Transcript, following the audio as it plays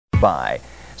By.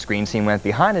 Screen Scene went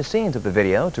behind the scenes of the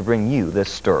video to bring you this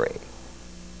story.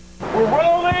 We're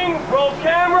rolling, roll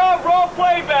camera, roll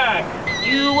playback.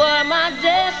 You were my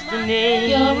destiny.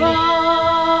 You're all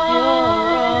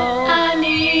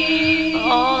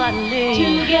I need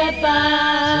to get by.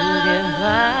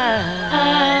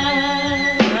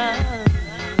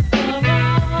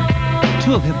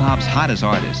 Two of hip-hop's hottest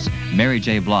artists, Mary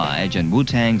J. Blige and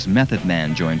Wu-Tang's Method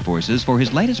Man, joined forces for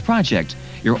his latest project,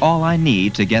 You're All I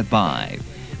Need to Get By.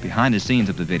 Behind the scenes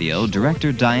of the video,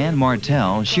 director Diane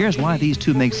Martell shares why these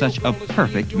two make such a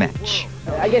perfect match.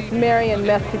 I guess Mary and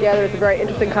Meth together is a very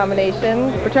interesting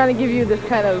combination. We're trying to give you this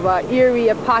kind of eerie,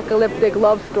 apocalyptic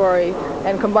love story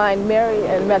and combine Mary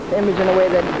and Meth's image in a way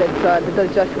that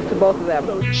does justice to both of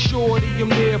them. Shorty, I'm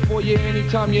there for you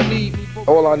anytime you need me.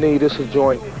 All I need is a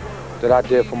joint that I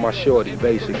did for my shorty,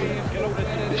 basically.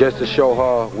 Just to show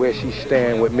her where she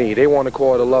stand with me. They want to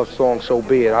call it a love song, so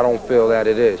be it. I don't feel that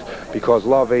it is, because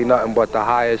love ain't nothing but the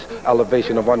highest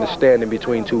elevation of understanding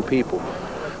between two people.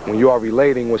 When you are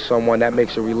relating with someone, that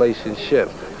makes a relationship.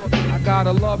 I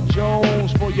gotta love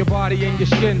Jones for your body and your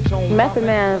skin tone. Method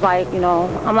Man is like, you know,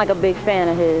 I'm like a big fan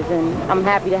of his, and I'm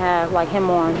happy to have like him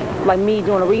on, like me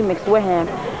doing a remix with him.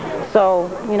 So,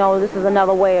 you know, this is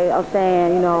another way of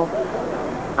saying, you know,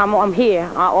 I'm here.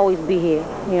 I'll always be here,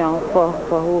 you know,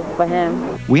 for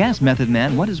him. We asked Method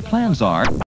Man what his plans are.